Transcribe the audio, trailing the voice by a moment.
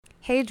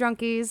Hey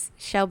Drunkies,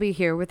 Shelby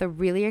here with a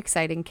really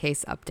exciting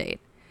case update.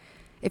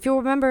 If you'll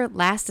remember,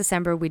 last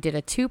December we did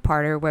a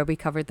two-parter where we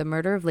covered the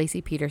murder of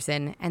Laci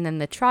Peterson and then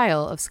the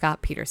trial of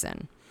Scott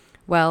Peterson.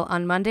 Well,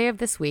 on Monday of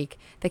this week,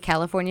 the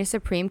California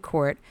Supreme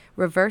Court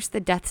reversed the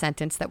death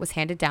sentence that was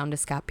handed down to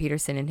Scott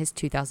Peterson in his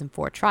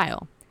 2004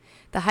 trial.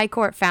 The High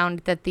Court found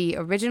that the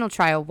original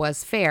trial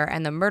was fair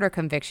and the murder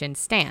conviction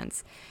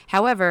stands.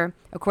 However,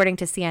 according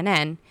to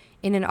CNN,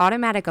 in an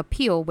automatic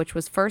appeal which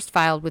was first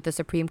filed with the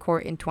Supreme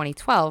Court in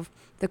 2012,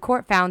 the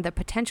court found that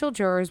potential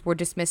jurors were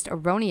dismissed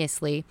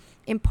erroneously,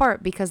 in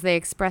part because they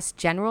expressed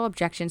general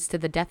objections to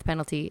the death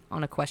penalty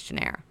on a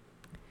questionnaire.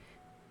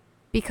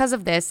 Because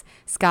of this,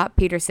 Scott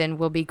Peterson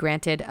will be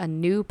granted a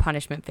new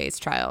punishment phase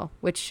trial,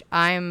 which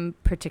I'm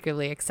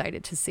particularly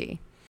excited to see.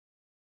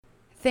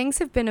 Things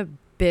have been a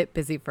bit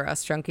busy for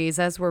us drunkies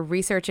as we're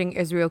researching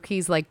Israel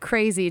Keys like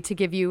crazy to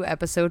give you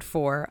episode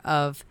 4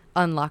 of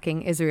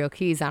Unlocking Israel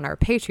Keys on our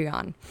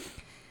Patreon.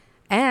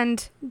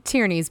 And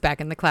Tierney's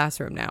back in the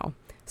classroom now.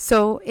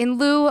 So in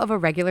lieu of a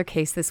regular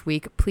case this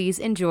week, please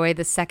enjoy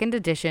the second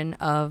edition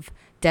of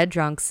Dead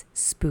Drunk's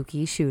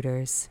Spooky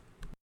Shooters.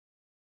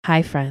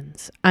 Hi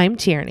friends, I'm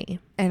Tierney.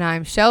 And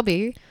I'm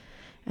Shelby.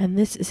 And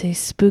this is a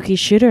spooky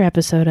shooter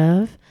episode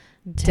of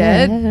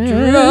Dead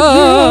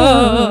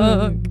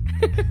Drunk.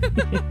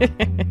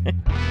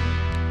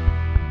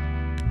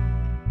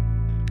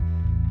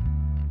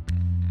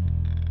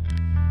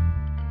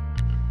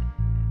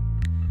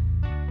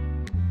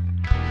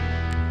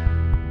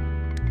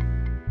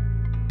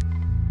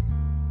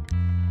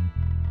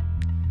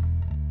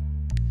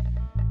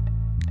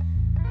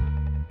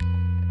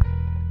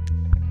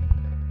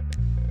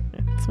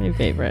 It's my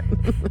favorite.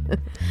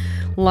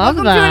 Love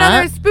Welcome that. to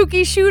another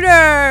spooky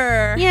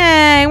shooter.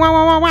 Yay! Wow!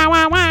 Wow! Wow!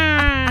 Wow!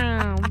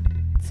 Wow!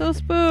 So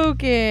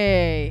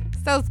spooky.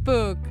 So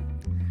spook.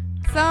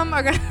 Some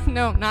are gonna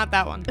no, not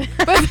that one.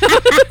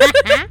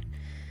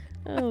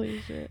 Holy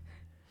shit!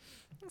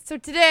 So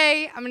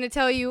today I'm gonna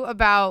tell you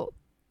about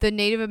the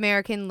Native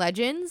American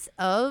legends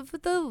of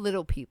the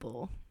Little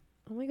People.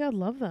 Oh my god,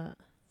 love that.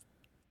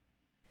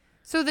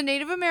 So the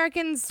Native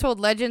Americans told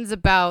legends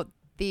about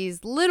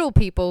these little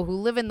people who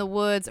live in the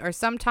woods or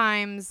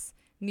sometimes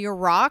near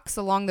rocks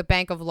along the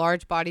bank of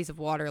large bodies of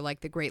water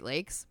like the Great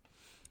Lakes.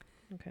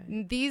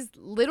 Okay. These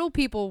little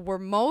people were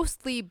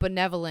mostly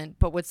benevolent,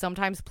 but would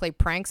sometimes play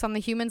pranks on the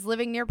humans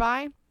living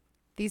nearby.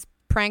 These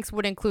pranks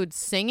would include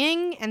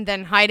singing and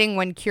then hiding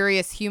when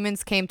curious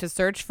humans came to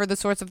search for the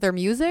source of their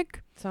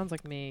music. Sounds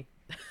like me.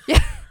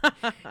 Yeah.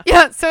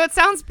 Yeah, so it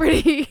sounds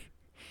pretty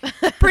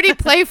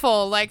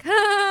playful, like,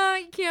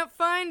 you can't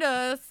find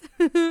us.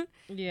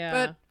 Yeah.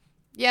 But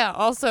yeah,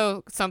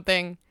 also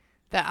something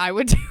that I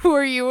would do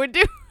or you would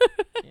do.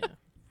 Yeah.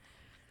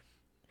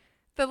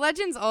 The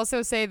legends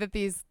also say that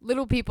these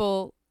little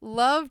people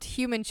loved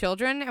human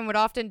children and would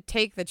often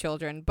take the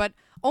children, but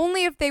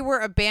only if they were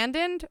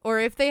abandoned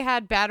or if they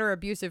had bad or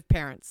abusive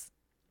parents.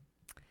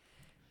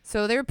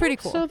 So they were pretty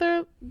cool. So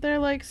they're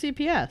like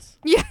CPS.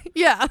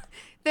 Yeah.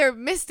 They're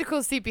mystical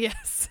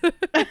CPS.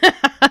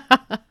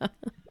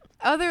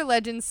 Other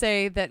legends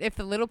say that if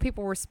the little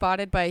people were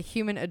spotted by a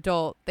human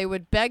adult, they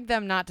would beg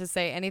them not to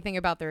say anything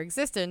about their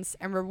existence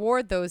and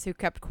reward those who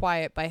kept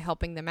quiet by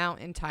helping them out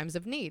in times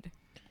of need.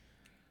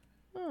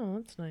 Oh,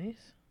 that's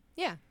nice.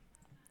 Yeah.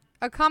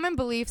 A common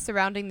belief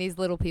surrounding these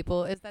little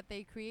people is that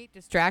they create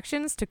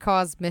distractions to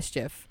cause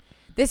mischief.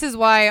 This is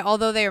why,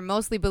 although they are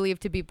mostly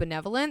believed to be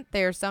benevolent,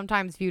 they are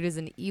sometimes viewed as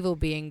an evil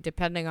being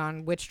depending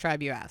on which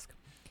tribe you ask.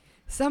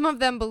 Some of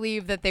them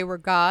believe that they were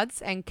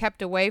gods and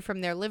kept away from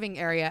their living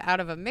area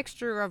out of a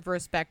mixture of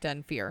respect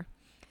and fear.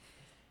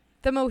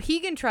 The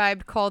Mohegan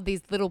tribe called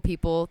these little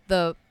people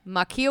the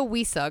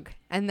Makiowisug,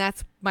 and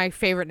that's my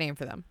favorite name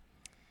for them.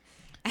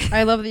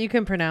 I love that you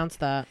can pronounce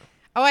that.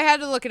 Oh, I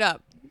had to look it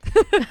up.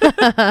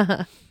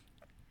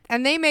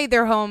 And they made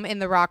their home in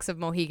the rocks of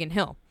Mohegan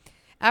Hill.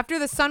 After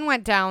the sun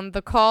went down,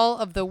 the call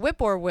of the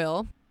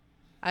whippoorwill,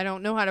 I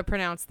don't know how to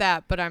pronounce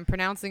that, but I'm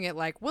pronouncing it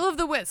like Will of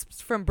the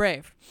Wisps from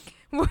Brave.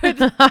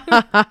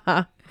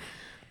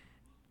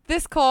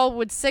 This call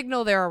would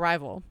signal their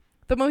arrival.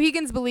 The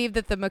Mohegans believed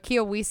that the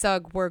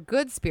Makiowisug were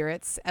good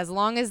spirits as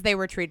long as they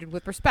were treated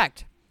with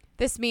respect.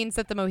 This means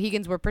that the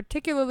Mohegans were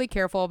particularly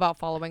careful about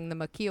following the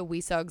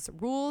Makiowisug's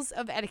rules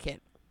of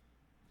etiquette.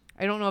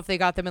 I don't know if they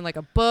got them in like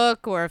a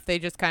book or if they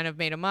just kind of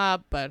made them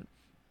up, but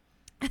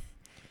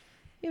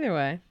Either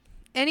way.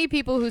 any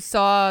people who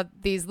saw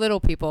these little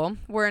people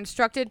were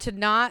instructed to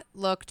not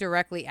look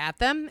directly at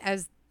them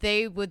as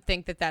they would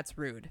think that that's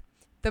rude.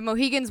 The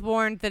Mohegans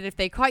warned that if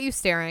they caught you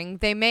staring,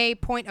 they may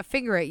point a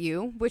finger at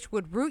you, which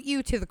would root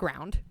you to the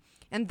ground,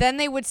 and then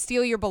they would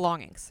steal your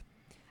belongings.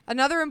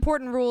 Another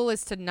important rule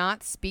is to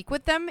not speak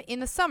with them in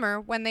the summer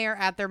when they are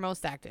at their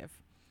most active.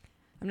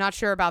 I'm not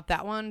sure about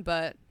that one,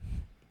 but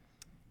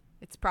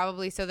it's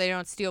probably so they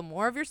don't steal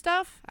more of your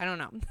stuff. I don't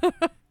know.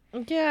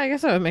 Yeah, I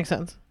guess that would make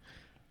sense.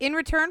 In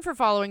return for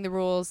following the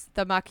rules,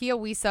 the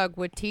Makiowisug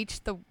would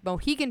teach the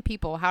Mohegan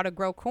people how to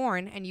grow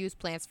corn and use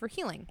plants for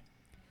healing.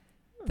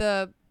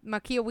 The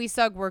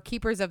Makiawisug were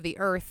keepers of the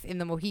earth in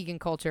the Mohegan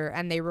culture,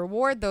 and they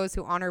reward those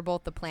who honor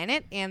both the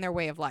planet and their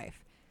way of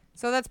life.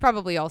 So that's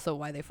probably also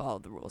why they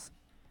followed the rules.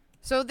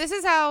 So this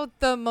is how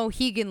the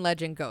Mohegan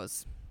legend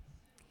goes.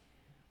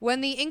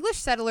 When the English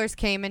settlers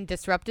came and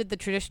disrupted the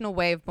traditional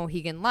way of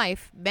Mohegan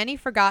life, many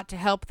forgot to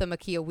help the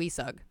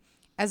Makiawisug.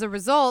 As a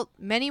result,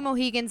 many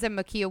Mohegans and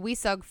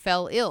Makiawisug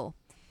fell ill.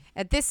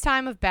 At this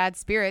time of bad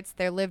spirits,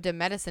 there lived a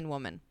medicine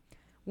woman.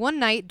 One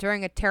night,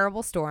 during a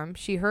terrible storm,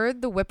 she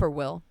heard the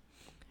whippoorwill.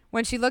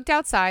 When she looked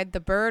outside, the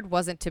bird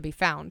wasn't to be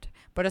found,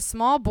 but a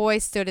small boy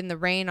stood in the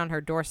rain on her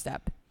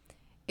doorstep.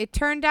 It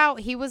turned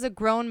out he was a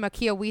grown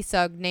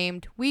Makiawisug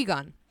named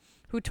Wigan,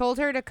 who told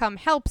her to come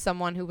help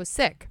someone who was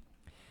sick.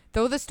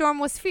 Though the storm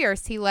was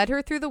fierce, he led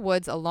her through the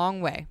woods a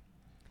long way.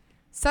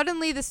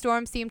 Suddenly, the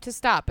storm seemed to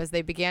stop as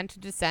they began to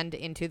descend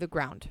into the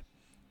ground.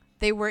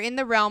 They were in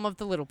the realm of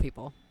the little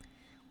people.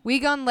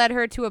 Wigan led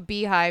her to a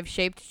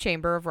beehive-shaped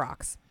chamber of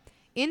rocks.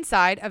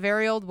 Inside, a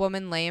very old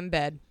woman lay in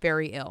bed,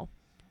 very ill.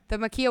 The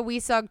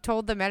Makiawisug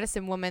told the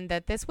medicine woman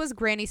that this was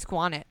Granny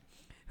Squannet,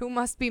 who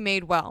must be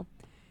made well.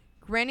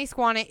 Granny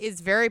Squannet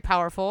is very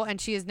powerful, and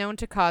she is known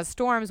to cause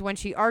storms when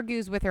she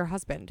argues with her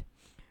husband.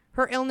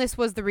 Her illness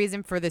was the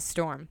reason for this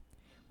storm.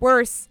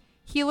 Worse,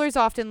 healers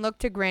often look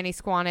to Granny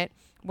Squannet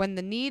when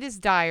the need is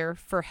dire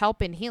for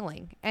help in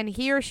healing, and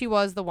here she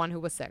was the one who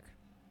was sick.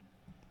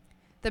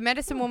 The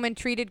medicine woman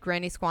treated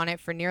Granny Squannet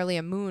for nearly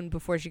a moon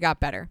before she got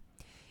better.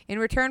 In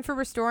return for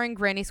restoring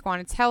Granny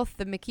Squannet's health,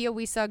 the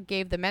Makiawisug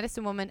gave the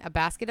medicine woman a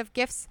basket of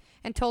gifts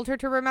and told her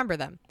to remember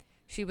them.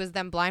 She was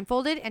then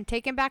blindfolded and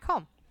taken back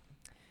home.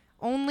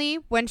 Only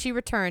when she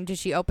returned did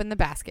she open the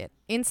basket.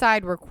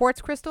 Inside were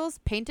quartz crystals,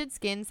 painted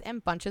skins,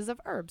 and bunches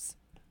of herbs.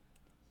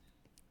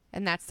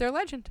 And that's their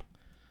legend.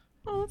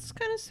 Oh, that's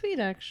kind of sweet,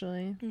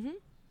 actually. Mm-hmm.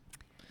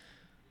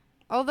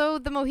 Although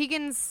the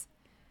Mohegans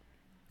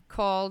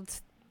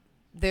called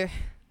the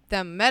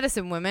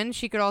medicine women,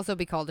 she could also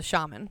be called a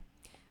shaman.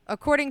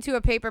 According to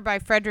a paper by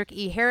Frederick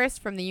E. Harris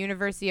from the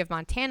University of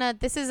Montana,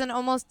 this is an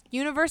almost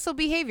universal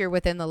behavior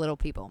within the little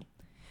people.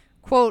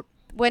 Quote,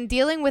 when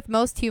dealing with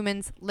most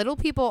humans, little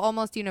people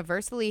almost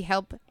universally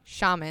help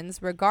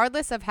shamans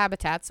regardless of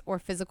habitats or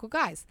physical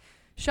guise.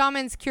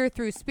 Shamans cure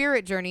through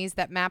spirit journeys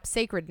that map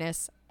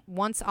sacredness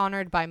once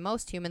honored by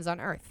most humans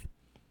on Earth.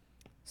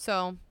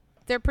 So,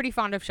 they're pretty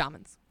fond of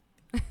shamans.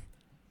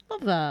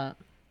 Love that.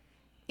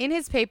 In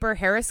his paper,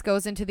 Harris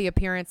goes into the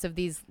appearance of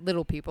these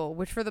little people,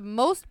 which for the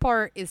most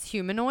part is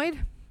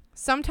humanoid.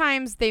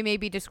 Sometimes they may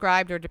be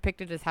described or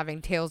depicted as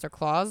having tails or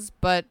claws,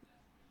 but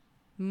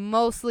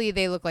mostly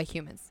they look like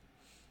humans.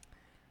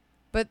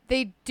 But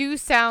they do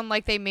sound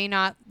like they may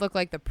not look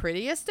like the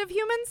prettiest of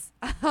humans.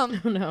 Oh,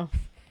 no.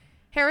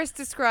 Harris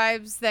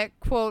describes that,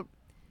 quote,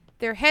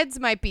 their heads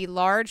might be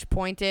large,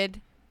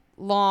 pointed,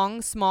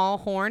 long, small,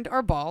 horned,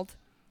 or bald.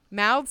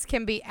 Mouths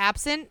can be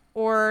absent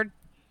or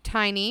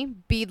tiny,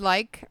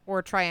 bead-like,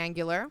 or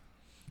triangular.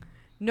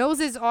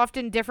 Noses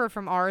often differ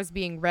from ours,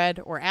 being red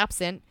or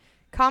absent.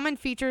 Common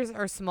features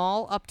are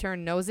small,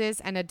 upturned noses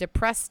and a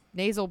depressed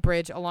nasal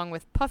bridge along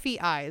with puffy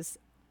eyes,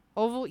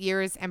 oval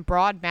ears, and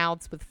broad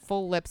mouths with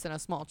full lips and a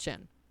small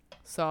chin.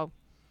 So,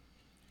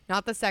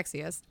 not the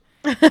sexiest.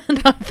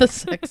 Not the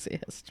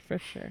sexiest, for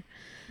sure.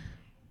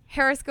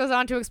 Harris goes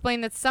on to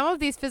explain that some of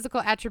these physical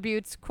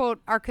attributes,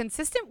 quote, are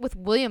consistent with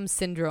Williams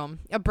syndrome,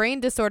 a brain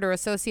disorder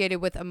associated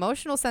with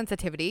emotional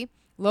sensitivity,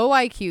 low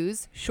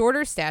IQs,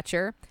 shorter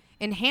stature,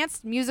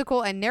 enhanced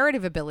musical and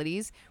narrative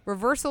abilities,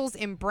 reversals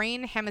in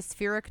brain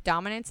hemispheric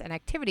dominance and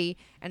activity,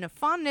 and a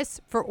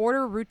fondness for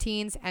order,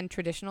 routines, and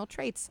traditional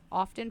traits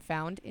often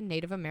found in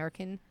Native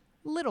American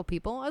little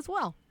people as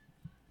well.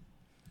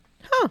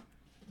 Huh.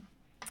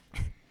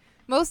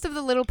 Most of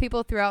the little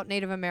people throughout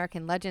Native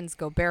American legends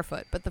go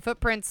barefoot, but the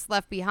footprints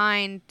left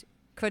behind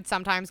could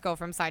sometimes go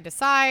from side to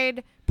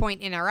side, point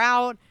in or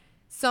out.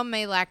 Some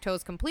may lack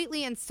toes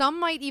completely, and some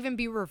might even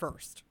be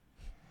reversed.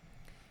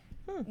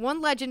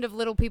 One legend of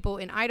little people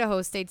in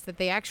Idaho states that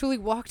they actually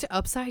walked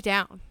upside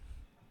down.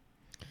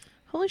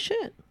 Holy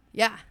shit.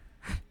 Yeah.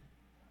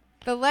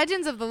 The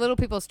legends of the little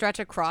people stretch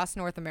across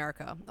North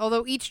America,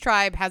 although each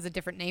tribe has a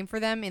different name for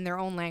them in their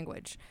own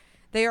language.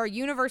 They are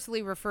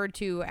universally referred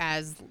to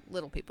as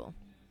little people.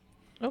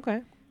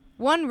 Okay.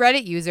 One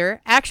Reddit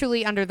user,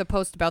 actually under the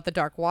post about the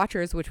Dark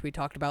Watchers, which we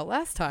talked about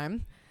last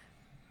time,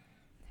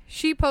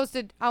 she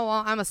posted, oh,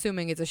 well, I'm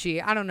assuming it's a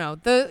she. I don't know.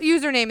 The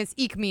username is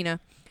Eekmina,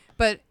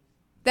 but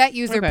that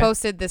user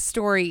posted this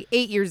story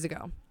 8 years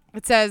ago.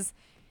 It says,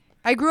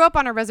 I grew up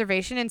on a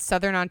reservation in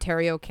southern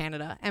Ontario,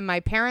 Canada, and my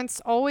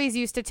parents always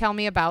used to tell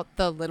me about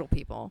the little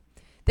people.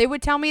 They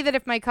would tell me that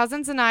if my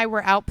cousins and I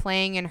were out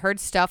playing and heard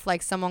stuff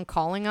like someone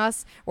calling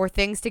us or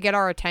things to get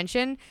our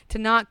attention, to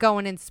not go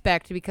and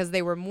inspect because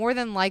they were more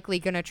than likely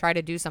going to try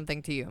to do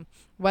something to you.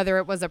 Whether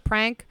it was a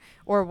prank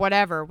or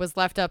whatever was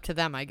left up to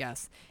them, I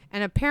guess.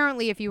 And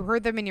apparently if you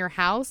heard them in your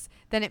house,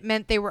 then it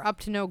meant they were up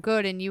to no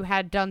good and you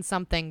had done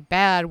something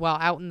bad while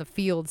out in the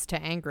fields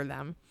to anger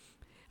them.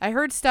 I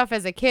heard stuff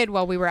as a kid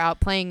while we were out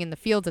playing in the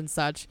fields and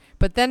such,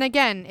 but then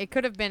again, it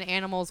could have been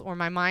animals or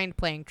my mind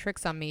playing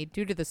tricks on me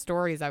due to the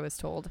stories I was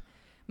told.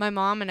 My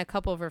mom and a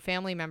couple of her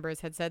family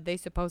members had said they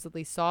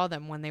supposedly saw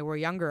them when they were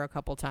younger a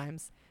couple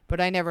times, but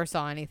I never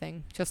saw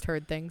anything, just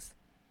heard things.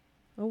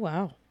 Oh,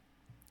 wow.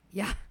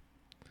 Yeah.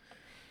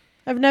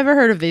 I've never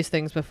heard of these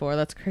things before.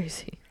 That's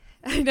crazy.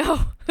 I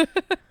know.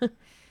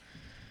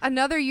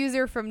 Another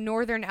user from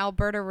northern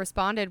Alberta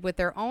responded with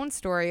their own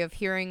story of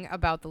hearing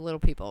about the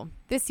little people.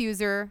 This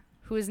user,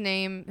 whose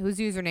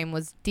username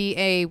was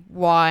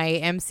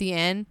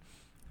DAYMCN,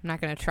 I'm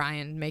not going to try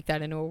and make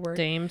that into a word.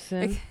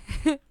 Dameson.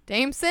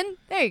 Dameson?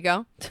 There you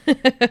go.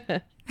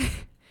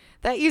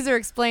 That user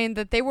explained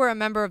that they were a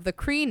member of the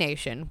Cree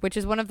Nation, which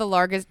is one of the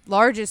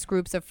largest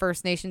groups of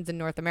First Nations in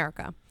North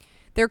America.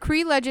 Their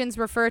Cree legends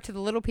refer to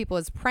the little people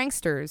as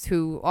pranksters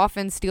who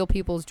often steal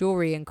people's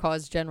jewelry and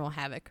cause general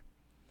havoc.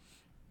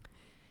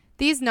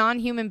 These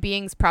non-human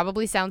beings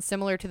probably sound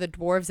similar to the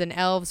dwarves and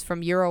elves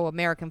from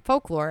Euro-American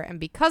folklore, and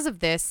because of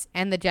this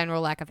and the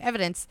general lack of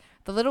evidence,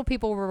 the little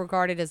people were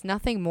regarded as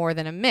nothing more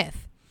than a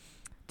myth.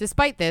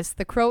 Despite this,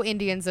 the Crow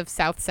Indians of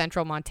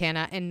south-central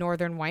Montana and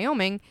northern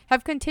Wyoming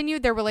have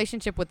continued their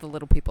relationship with the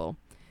little people,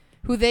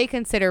 who they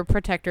consider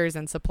protectors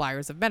and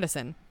suppliers of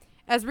medicine.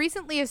 As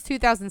recently as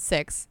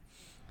 2006,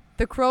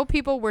 the Crow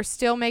people were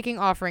still making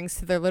offerings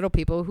to their little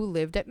people who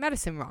lived at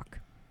Medicine Rock.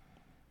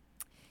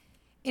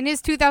 In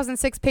his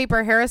 2006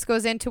 paper, Harris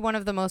goes into one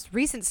of the most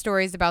recent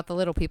stories about the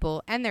little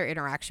people and their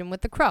interaction with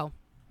the Crow.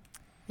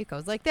 It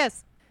goes like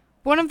this.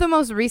 One of the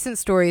most recent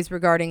stories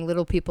regarding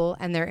little people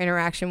and their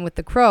interaction with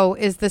the Crow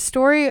is the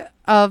story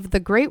of the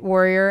great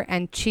warrior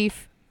and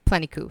chief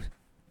Plentycoo.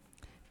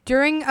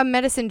 During a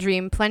medicine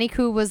dream,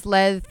 Plentycoo was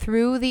led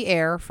through the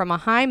air from a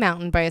high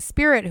mountain by a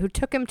spirit who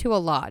took him to a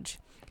lodge.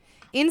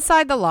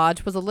 Inside the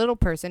lodge was a little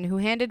person who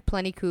handed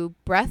Plentycoo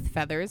breath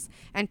feathers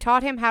and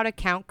taught him how to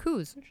count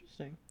coos.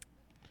 Interesting.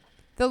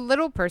 The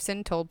little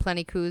person told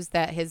Plentycoos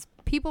that his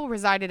people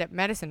resided at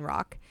Medicine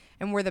Rock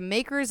and were the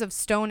makers of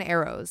stone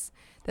arrows,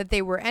 that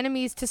they were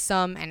enemies to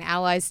some and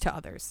allies to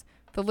others.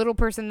 The little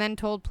person then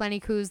told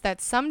Plentycoos that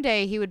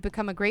someday he would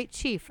become a great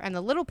chief, and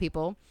the little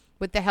people,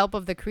 with the help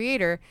of the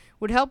Creator,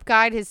 would help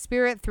guide his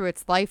spirit through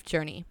its life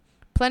journey.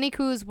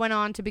 Plentycoos went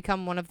on to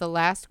become one of the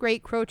last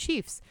great Crow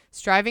chiefs,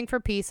 striving for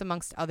peace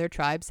amongst other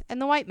tribes and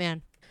the white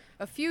man.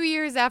 A few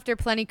years after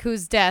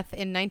Plentycoos' death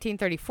in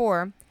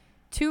 1934,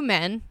 two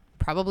men,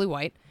 probably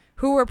white,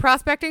 who were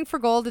prospecting for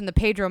gold in the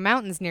Pedro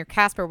Mountains near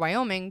Casper,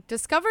 Wyoming,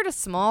 discovered a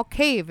small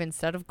cave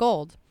instead of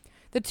gold.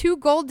 The two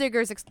gold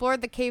diggers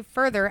explored the cave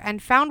further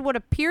and found what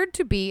appeared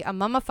to be a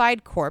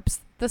mummified corpse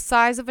the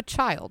size of a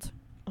child.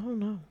 Oh,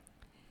 no.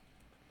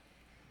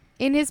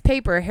 In his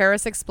paper,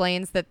 Harris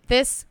explains that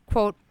this,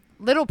 quote,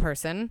 little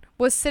person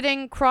was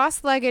sitting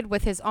cross-legged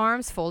with his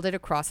arms folded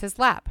across his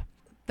lap.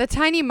 The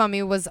tiny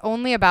mummy was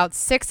only about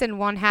 6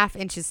 1/2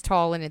 inches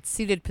tall in its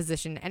seated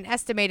position and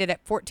estimated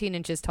at 14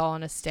 inches tall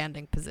in a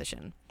standing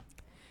position.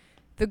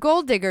 The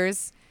gold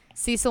diggers,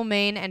 Cecil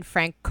Main and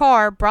Frank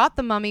Carr, brought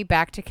the mummy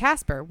back to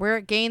Casper, where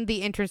it gained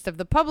the interest of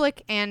the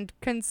public and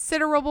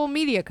considerable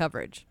media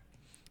coverage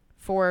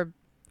for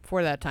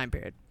that time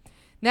period.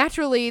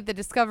 Naturally, the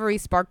discovery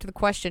sparked the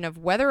question of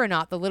whether or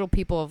not the little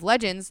people of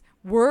legends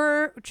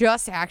were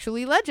just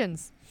actually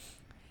legends.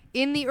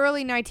 In the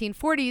early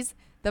 1940s,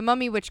 the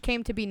mummy, which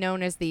came to be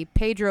known as the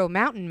Pedro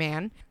Mountain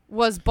Man,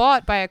 was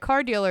bought by a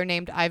car dealer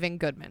named Ivan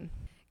Goodman.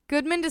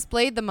 Goodman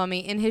displayed the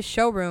mummy in his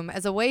showroom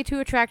as a way to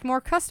attract more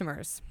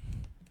customers,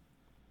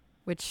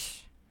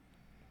 which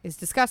is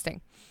disgusting.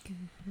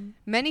 Mm-hmm.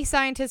 Many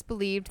scientists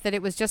believed that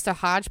it was just a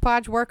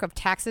hodgepodge work of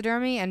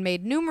taxidermy and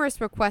made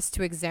numerous requests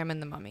to examine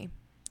the mummy.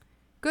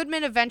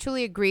 Goodman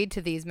eventually agreed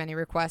to these many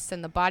requests,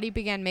 and the body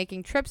began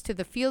making trips to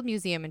the Field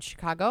Museum in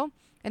Chicago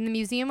and the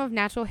Museum of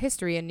Natural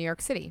History in New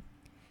York City.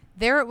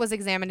 There it was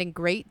examined in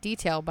great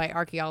detail by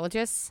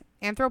archaeologists,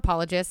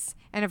 anthropologists,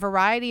 and a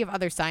variety of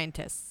other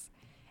scientists.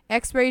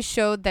 X-rays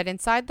showed that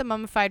inside the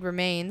mummified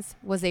remains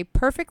was a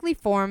perfectly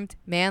formed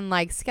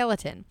man-like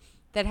skeleton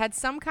that had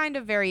some kind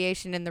of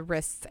variation in the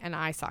wrists and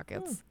eye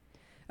sockets.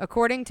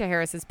 According to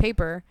Harris's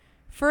paper,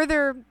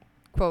 further,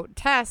 quote,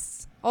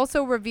 tests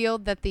also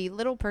revealed that the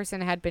little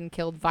person had been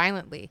killed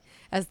violently,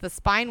 as the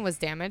spine was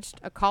damaged,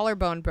 a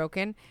collarbone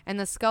broken, and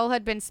the skull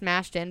had been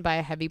smashed in by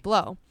a heavy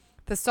blow.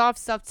 The soft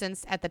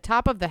substance at the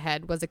top of the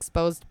head was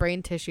exposed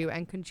brain tissue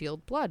and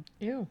congealed blood.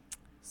 Ew.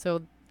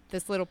 So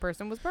this little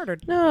person was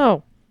murdered.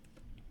 No.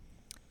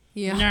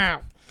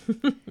 Yeah.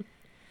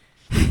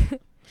 No.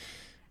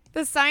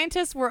 The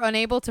scientists were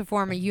unable to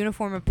form a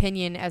uniform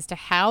opinion as to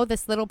how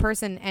this little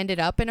person ended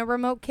up in a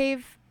remote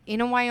cave in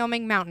a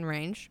Wyoming mountain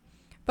range,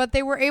 but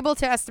they were able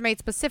to estimate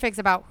specifics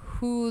about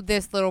who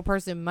this little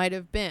person might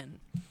have been.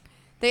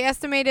 They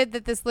estimated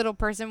that this little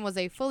person was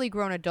a fully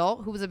grown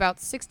adult who was about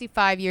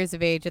 65 years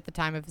of age at the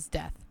time of his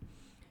death.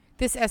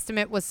 This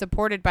estimate was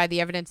supported by the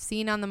evidence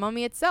seen on the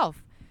mummy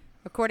itself.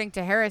 According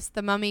to Harris,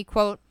 the mummy,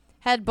 quote,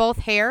 had both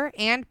hair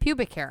and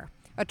pubic hair,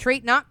 a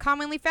trait not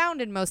commonly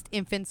found in most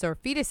infants or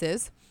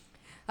fetuses.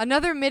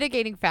 Another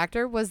mitigating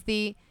factor was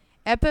the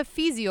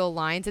epiphyseal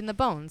lines in the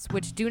bones,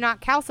 which do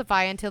not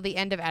calcify until the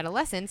end of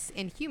adolescence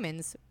in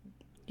humans,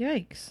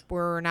 Yikes.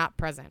 were not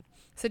present,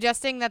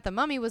 suggesting that the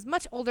mummy was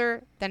much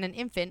older than an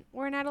infant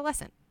or an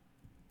adolescent.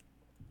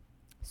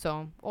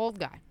 So, old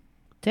guy.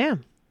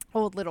 Damn.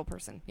 Old little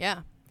person,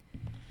 yeah.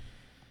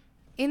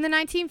 In the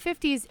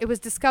 1950s, it was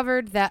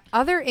discovered that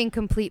other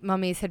incomplete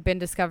mummies had been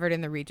discovered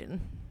in the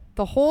region.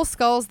 The whole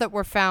skulls that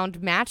were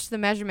found matched the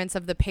measurements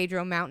of the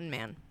Pedro Mountain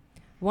Man.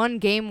 One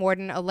game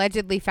warden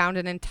allegedly found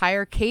an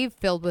entire cave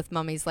filled with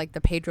mummies like the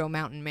Pedro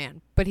Mountain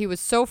Man, but he was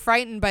so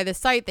frightened by the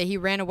sight that he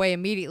ran away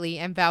immediately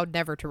and vowed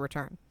never to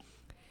return.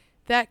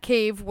 That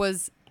cave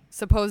was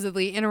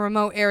supposedly in a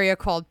remote area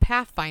called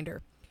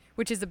Pathfinder,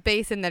 which is a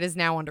basin that is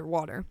now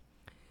underwater.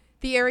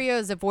 The area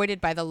is avoided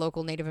by the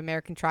local Native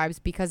American tribes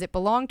because it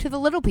belonged to the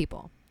Little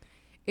People.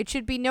 It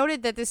should be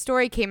noted that this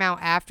story came out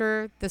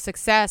after the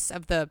success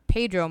of the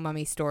Pedro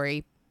mummy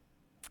story,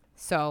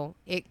 so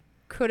it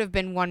could have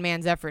been one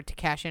man's effort to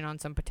cash in on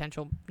some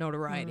potential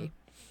notoriety.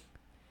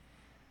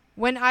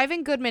 When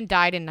Ivan Goodman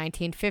died in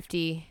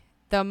 1950,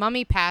 the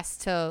mummy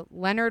passed to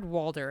Leonard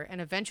Walder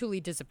and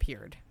eventually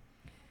disappeared.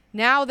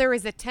 Now there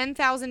is a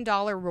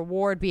 $10,000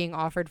 reward being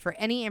offered for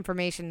any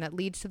information that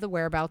leads to the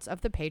whereabouts of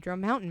the Pedro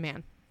Mountain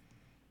Man.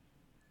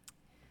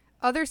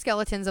 Other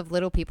skeletons of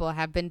little people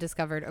have been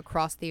discovered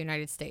across the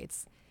United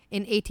States.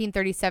 In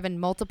 1837,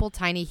 multiple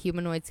tiny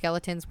humanoid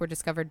skeletons were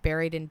discovered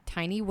buried in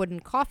tiny wooden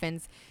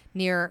coffins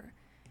near,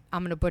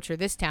 I'm going to butcher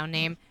this town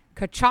name,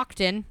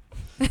 Coshocton,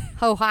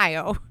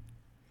 Ohio.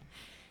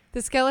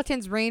 The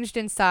skeletons ranged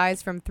in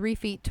size from 3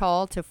 feet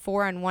tall to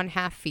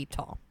 4.5 feet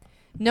tall.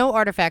 No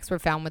artifacts were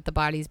found with the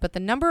bodies, but the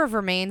number of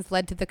remains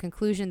led to the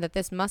conclusion that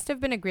this must have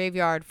been a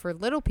graveyard for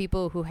little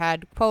people who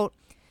had, quote,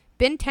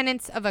 been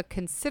tenants of a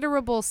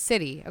considerable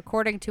city,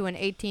 according to an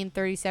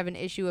 1837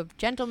 issue of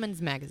Gentleman's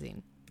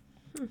Magazine.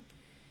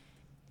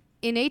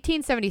 In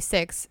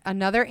 1876,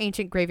 another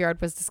ancient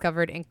graveyard was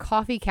discovered in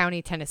Coffee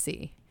County,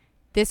 Tennessee.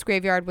 This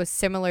graveyard was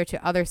similar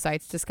to other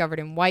sites discovered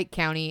in White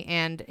County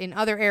and in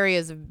other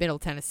areas of Middle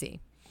Tennessee.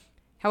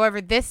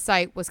 However, this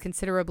site was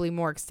considerably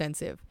more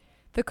extensive.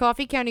 The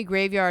Coffee County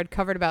graveyard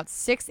covered about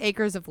 6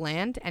 acres of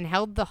land and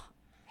held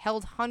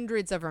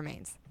hundreds of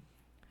remains.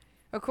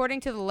 According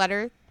to the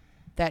letter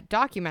that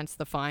documents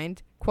the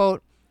find,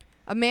 quote,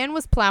 a man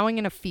was plowing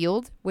in a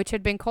field which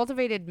had been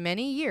cultivated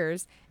many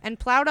years and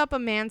plowed up a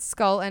man's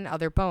skull and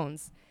other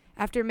bones.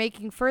 After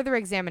making further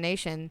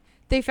examination,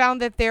 they found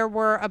that there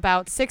were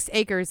about 6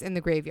 acres in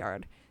the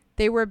graveyard.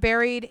 They were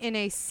buried in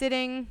a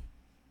sitting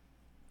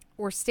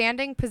or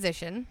standing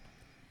position.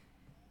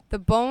 The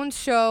bones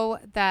show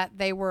that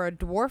they were a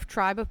dwarf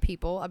tribe of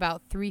people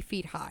about 3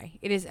 feet high.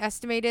 It is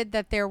estimated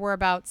that there were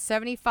about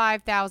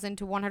 75,000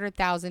 to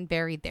 100,000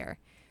 buried there.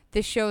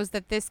 This shows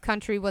that this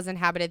country was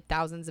inhabited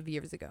thousands of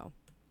years ago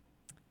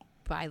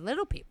by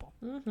little people.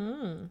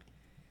 Mm-hmm.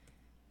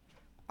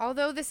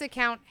 Although this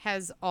account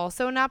has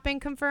also not been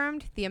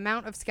confirmed, the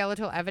amount of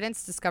skeletal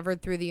evidence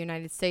discovered through the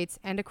United States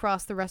and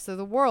across the rest of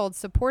the world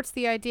supports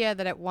the idea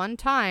that at one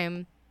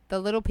time, the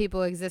little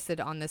people existed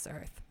on this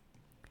earth.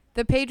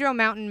 The Pedro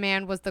Mountain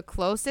Man was the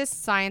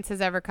closest science has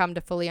ever come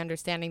to fully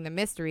understanding the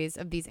mysteries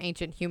of these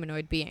ancient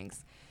humanoid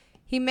beings.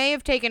 He may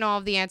have taken all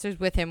of the answers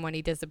with him when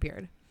he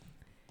disappeared.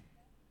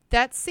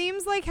 That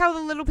seems like how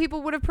the little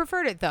people would have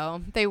preferred it,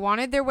 though. They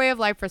wanted their way of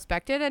life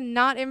respected and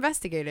not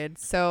investigated.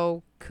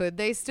 So, could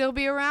they still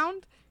be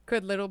around?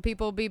 Could little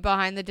people be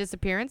behind the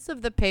disappearance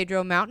of the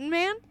Pedro Mountain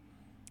Man?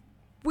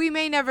 We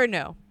may never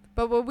know.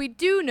 But what we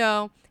do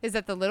know is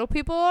that the little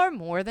people are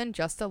more than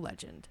just a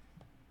legend.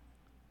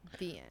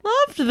 The end.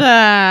 Loved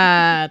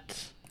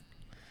that.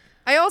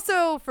 I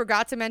also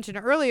forgot to mention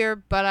earlier,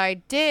 but I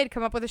did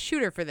come up with a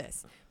shooter for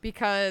this.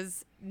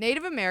 Because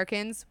Native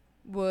Americans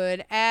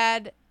would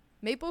add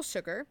maple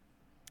sugar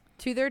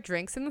to their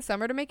drinks in the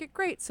summer to make it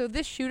great. So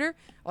this shooter,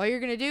 all you're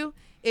going to do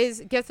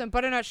is get some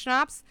butternut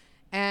schnapps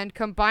and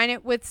combine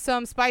it with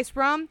some spiced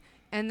rum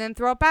and then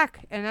throw it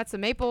back. And that's a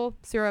maple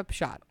syrup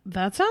shot.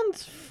 That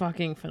sounds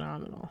fucking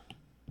phenomenal.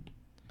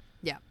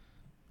 Yeah.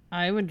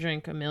 I would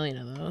drink 1 million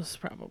of those,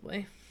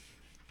 probably.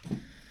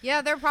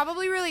 Yeah, they're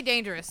probably really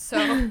dangerous.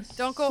 So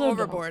don't go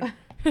overboard.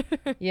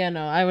 Yeah,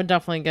 no, I would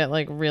definitely get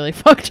like really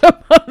fucked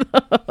up on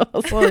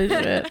those. Holy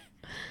shit.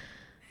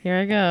 Here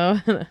I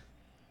go.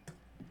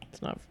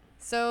 It's not.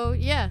 So,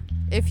 yeah,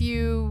 if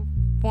you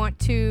want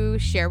to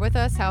share with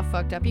us how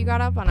fucked up you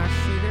got up on our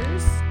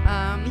shooters,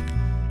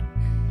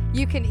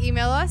 you can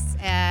email us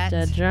at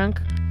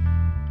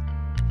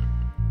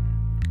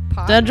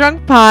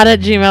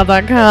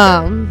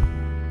deaddrunkpod@gmail.com.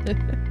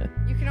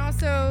 You can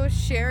also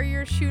share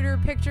your shooter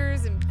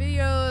pictures and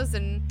videos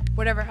and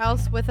whatever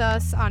else with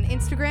us on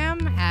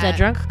Instagram at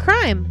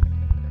deaddrunkcrime.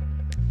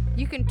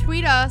 You can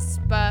tweet us,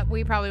 but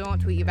we probably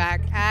won't tweet you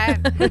back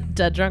at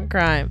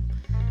deaddrunkcrime.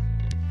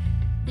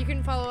 You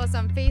can follow us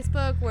on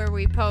Facebook where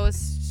we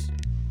post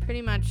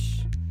pretty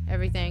much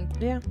everything.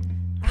 Yeah.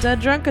 Dead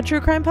Drunk, a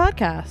true crime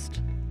podcast.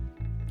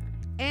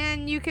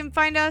 And you can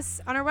find us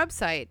on our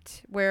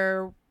website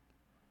where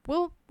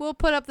we'll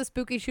put up the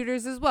spooky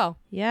shooters as well.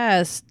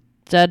 Yes.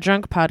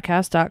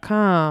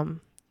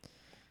 deaddrunkpodcast.com.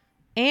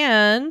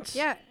 And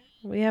Yeah.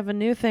 we have a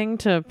new thing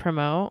to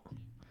promote.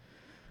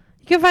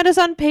 You can find us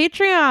on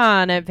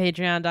Patreon at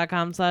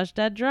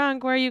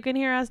patreon.com/deaddrunk, where you can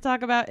hear us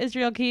talk about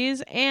Israel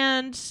Keys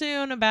and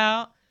soon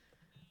about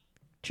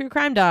true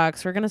crime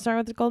docs. We're going to start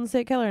with the Golden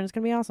State Killer, and it's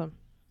going to be awesome.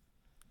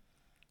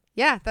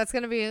 Yeah, that's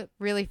going to be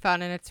really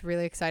fun, and it's a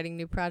really exciting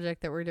new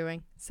project that we're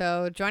doing.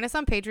 So join us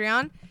on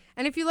Patreon.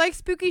 And if you like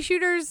spooky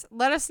shooters,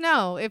 let us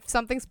know. If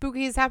something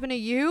spooky has happened to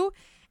you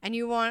and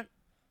you want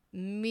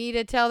me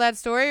to tell that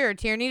story or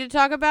Tierney to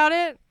talk about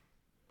it,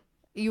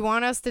 you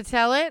want us to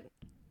tell it,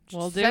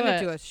 We'll do send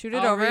it. it to us. Shoot it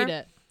I'll over. read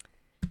it.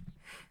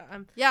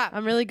 Yeah.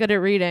 I'm really good at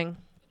reading.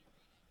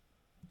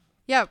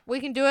 Yeah, we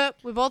can do it.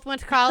 We both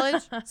went to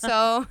college.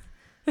 so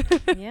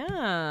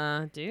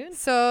Yeah, dude.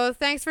 so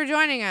thanks for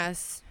joining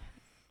us.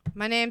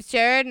 My name's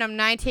Jared, and I'm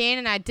 19,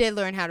 and I did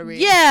learn how to read.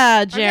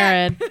 Yeah,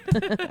 Jared.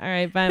 All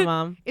right, bye,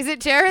 Mom. Is it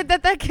Jared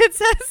that kid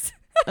says?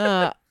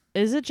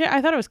 Is it Jared?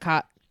 I thought it was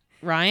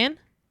Ryan?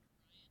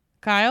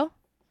 Kyle?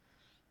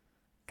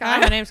 Hi,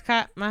 Kyle? my name's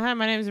Kyle. Hi,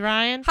 my name's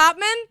Ryan.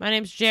 Hopman? My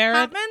name's Jared.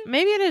 Hopman?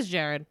 Maybe it is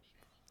Jared.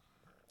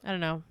 I don't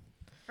know.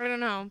 I don't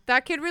know.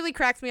 That kid really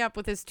cracks me up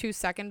with his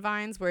 2-second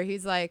vines where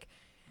he's like,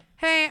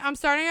 hey, I'm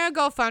starting a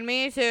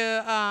GoFundMe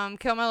to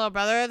kill my little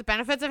brother. The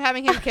benefits of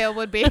having him killed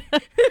would be...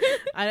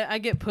 I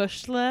get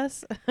pushed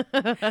less.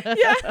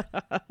 Yeah.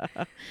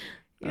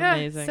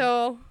 Amazing.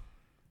 So,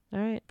 all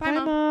right. bye, Bye,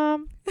 Mom.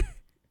 Mom.